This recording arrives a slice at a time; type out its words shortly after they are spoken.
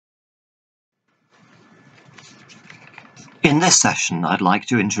In this session, I'd like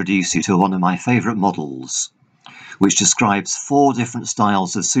to introduce you to one of my favourite models, which describes 4 different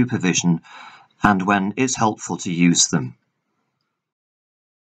styles of supervision and when it's helpful to use them.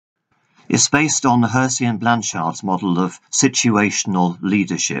 It's based on Hersey and Blanchard's model of situational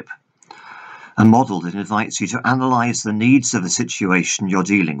leadership, a model that invites you to analyse the needs of the situation you're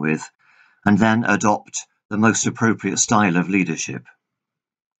dealing with and then adopt the most appropriate style of leadership.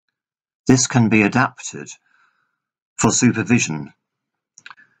 This can be adapted for supervision,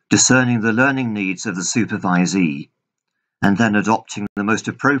 discerning the learning needs of the supervisee and then adopting the most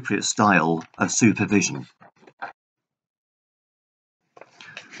appropriate style of supervision.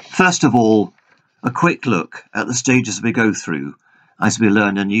 First of all, a quick look at the stages we go through as we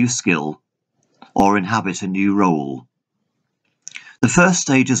learn a new skill or inhabit a new role. The first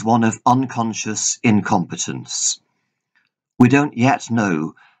stage is one of unconscious incompetence. We don't yet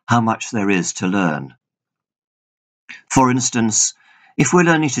know how much there is to learn. For instance, if we're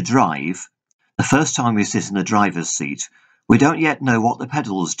learning to drive, the first time we sit in the driver's seat, we don't yet know what the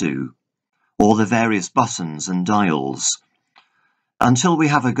pedals do, or the various buttons and dials. Until we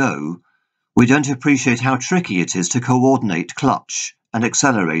have a go, we don't appreciate how tricky it is to coordinate clutch and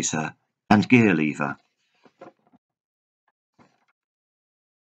accelerator and gear lever.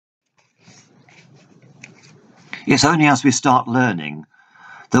 It's only as we start learning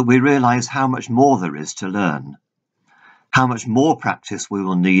that we realise how much more there is to learn, how much more practice we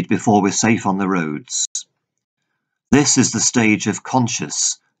will need before we're safe on the roads. This is the stage of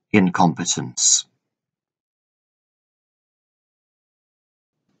conscious incompetence.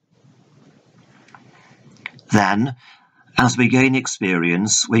 Then, as we gain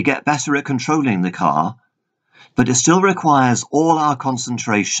experience, we get better at controlling the car, but it still requires all our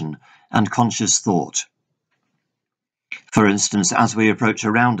concentration and conscious thought. For instance, as we approach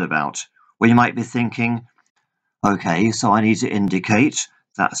a roundabout, we might be thinking, okay, so I need to indicate,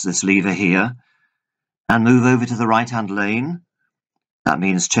 that's this lever here, and move over to the right-hand lane. That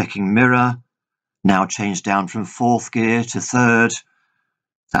means checking mirror, now change down from 4th gear to 3rd.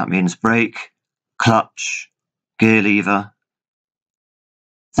 That means brake, clutch, gear lever.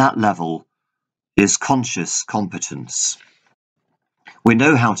 That level is conscious competence. We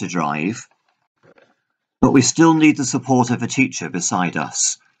know how to drive, but we still need the support of a teacher beside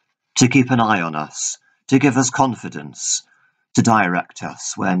us, to keep an eye on us, to give us confidence, to direct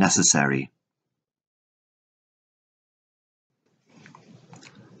us where necessary.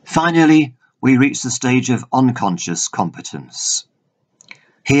 Finally, we reach the stage of unconscious competence.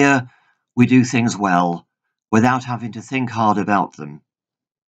 Here, we do things well without having to think hard about them.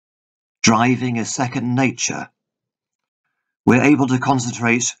 Driving is second nature. We're able to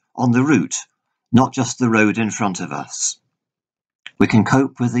concentrate on the route, not just the road in front of us. We can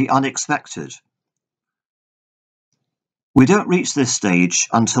cope with the unexpected. We don't reach this stage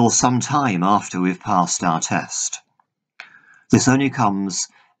until some time after we've passed our test. This only comes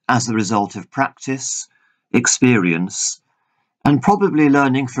as the result of practice, experience, and probably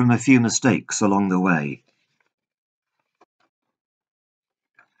learning from a few mistakes along the way.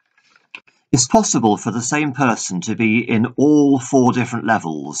 It's possible for the same person to be in all 4 different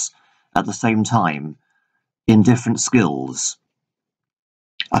levels at the same time, in different skills.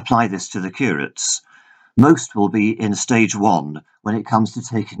 Apply this to the curates. Most will be in stage 1 when it comes to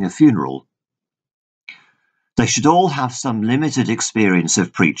taking a funeral. They should all have some limited experience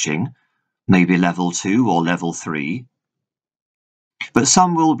of preaching, maybe level 2 or level 3, but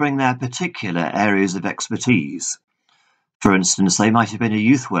some will bring their particular areas of expertise. For instance, they might have been a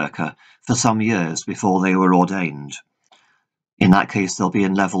youth worker for some years before they were ordained. In that case, they'll be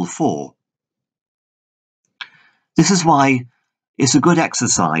in level 4. This is why it's a good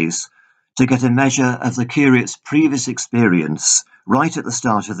exercise to get a measure of the curate's previous experience right at the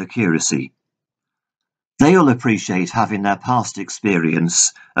start of the curacy. They'll appreciate having their past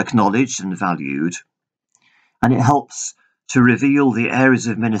experience acknowledged and valued, and it helps to reveal the areas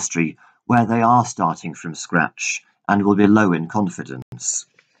of ministry where they are starting from scratch and will be low in confidence.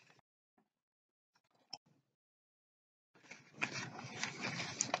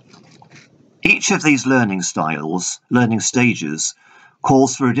 Each of these learning stages,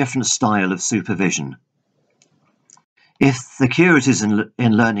 calls for a different style of supervision. If the curate is in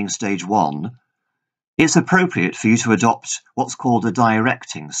learning stage 1, it's appropriate for you to adopt what's called a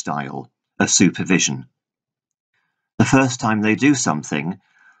directing style of supervision. The first time they do something,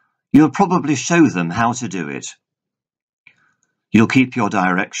 you'll probably show them how to do it. You'll keep your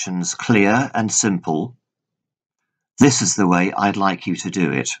directions clear and simple. This is the way I'd like you to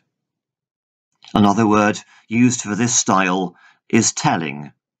do it. Another word used for this style is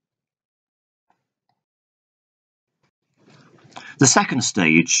telling. The second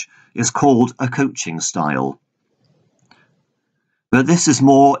stage is called a coaching style, but this is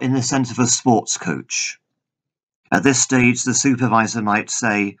more in the sense of a sports coach. At this stage, the supervisor might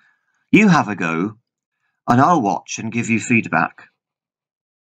say, "You have a go, and I'll watch and give you feedback."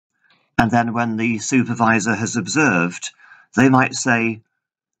 And then when the supervisor has observed, they might say,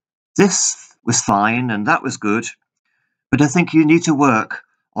 "This was fine and that was good, but I think you need to work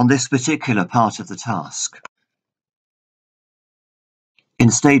on this particular part of the task." In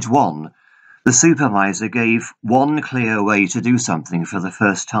stage 1, the supervisor gave one clear way to do something for the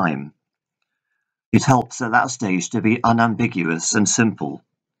first time. It helps at that stage to be unambiguous and simple.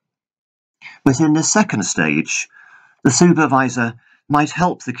 But in the second stage, the supervisor might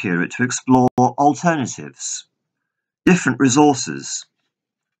help the curate to explore alternatives, different resources,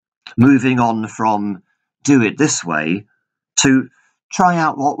 moving on from "do it this way" to "try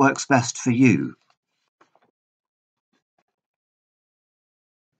out what works best for you."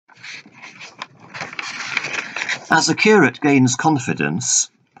 As a curate gains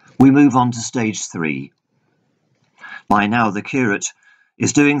confidence, we move on to stage 3. By now the curate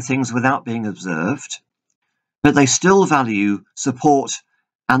is doing things without being observed, but they still value support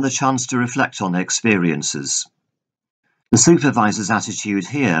and the chance to reflect on their experiences. The supervisor's attitude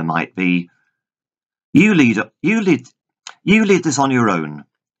here might be, you lead this on your own,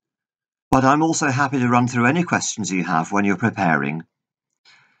 but I'm also happy to run through any questions you have when you're preparing,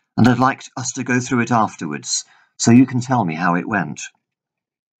 and I'd like us to go through it afterwards so you can tell me how it went."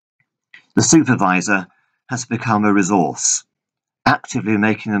 The supervisor has become a resource, actively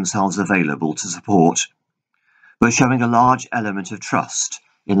making themselves available to support, but showing a large element of trust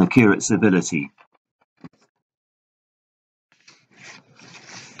in the curate's ability.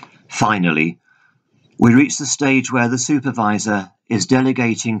 Finally, we reach the stage where the supervisor is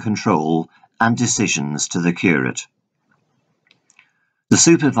delegating control and decisions to the curate. The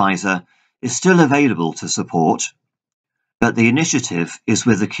supervisor is still available to support, but the initiative is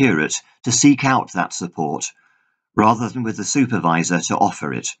with the curate to seek out that support, rather than with the supervisor to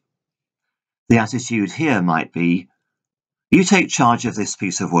offer it. The attitude here might be, "You take charge of this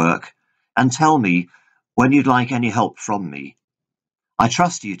piece of work and tell me when you'd like any help from me. I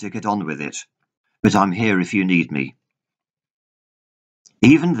trust you to get on with it, but I'm here if you need me."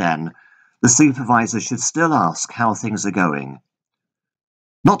 Even then, the supervisor should still ask how things are going,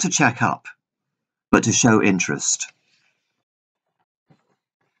 not to check up, but to show interest.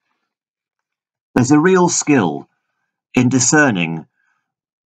 There's a real skill in discerning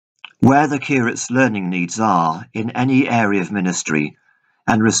where the curate's learning needs are in any area of ministry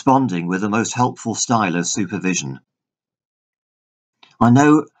and responding with the most helpful style of supervision. I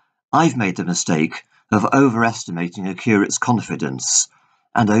know I've made the mistake of overestimating a curate's confidence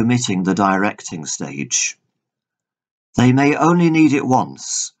and omitting the directing stage. They may only need it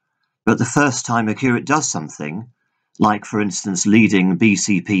once, but the first time a curate does something, like for instance leading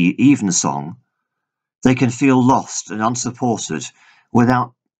BCP evensong, they can feel lost and unsupported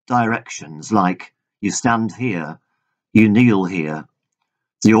without directions like, "You stand here, you kneel here,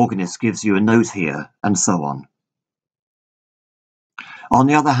 the organist gives you a note here," and so on. On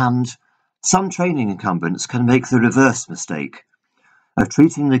the other hand, some training incumbents can make the reverse mistake of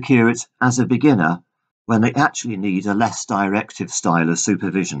treating the curate as a beginner when they actually need a less directive style of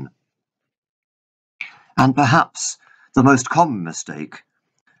supervision. And perhaps the most common mistake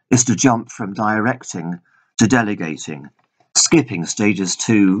is to jump from directing to delegating, skipping stages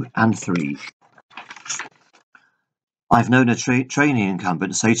 2 and 3. I've known a training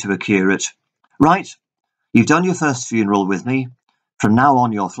incumbent say to a curate, "Right, you've done your first funeral with me, from now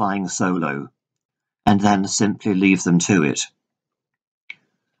on you're flying solo," and then simply leave them to it.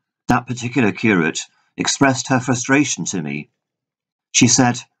 That particular curate expressed her frustration to me. She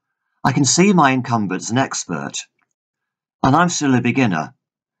said, "I can see my incumbent's an expert, and I'm still a beginner,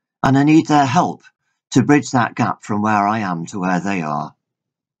 and I need their help to bridge that gap from where I am to where they are."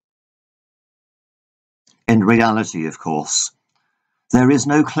 In reality, of course, there is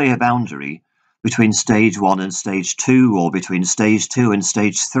no clear boundary between stage 1 and stage 2, or between stage 2 and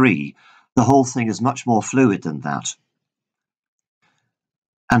stage 3. The whole thing is much more fluid than that.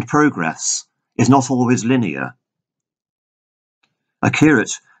 And progress is not always linear. A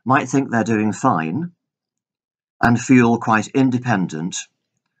curate might think they're doing fine and feel quite independent,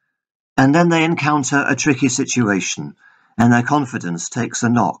 and then they encounter a tricky situation and their confidence takes a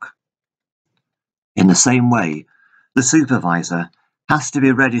knock. In the same way, the supervisor has to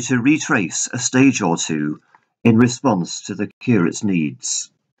be ready to retrace a stage or two in response to the curate's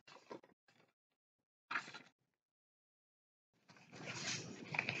needs.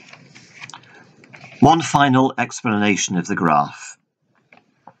 One final explanation of the graph.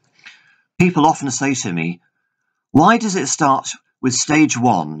 People often say to me, why does it start with stage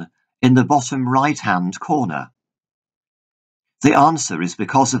 1 in the bottom right-hand corner? The answer is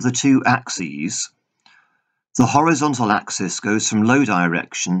because of the two axes. The horizontal axis goes from low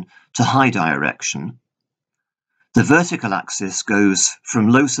direction to high direction. The vertical axis goes from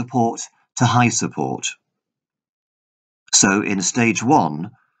low support to high support. So in stage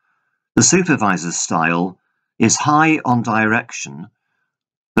 1, the supervisor's style is high on direction,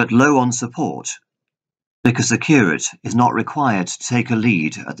 but low on support, because the curate is not required to take a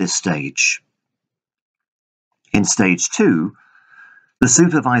lead at this stage. In stage 2, the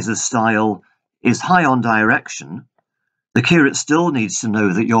supervisor's style is high on direction. The curate still needs to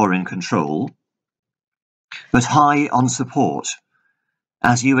know that you're in control, but high on support,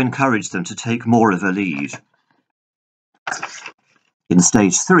 as you encourage them to take more of a lead. In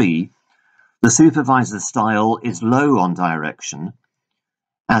stage 3, the supervisor's style is low on direction,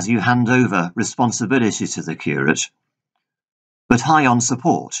 as you hand over responsibility to the curate, but high on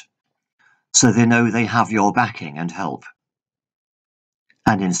support, so they know they have your backing and help.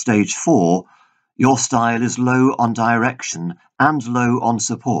 And in stage 4, your style is low on direction and low on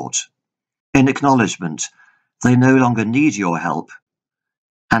support. In acknowledgement, they no longer need your help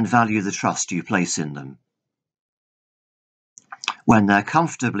and value the trust you place in them. When they're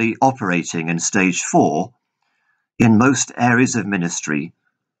comfortably operating in stage 4, in most areas of ministry,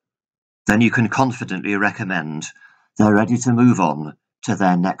 then you can confidently recommend they're ready to move on to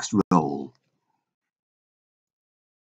their next role.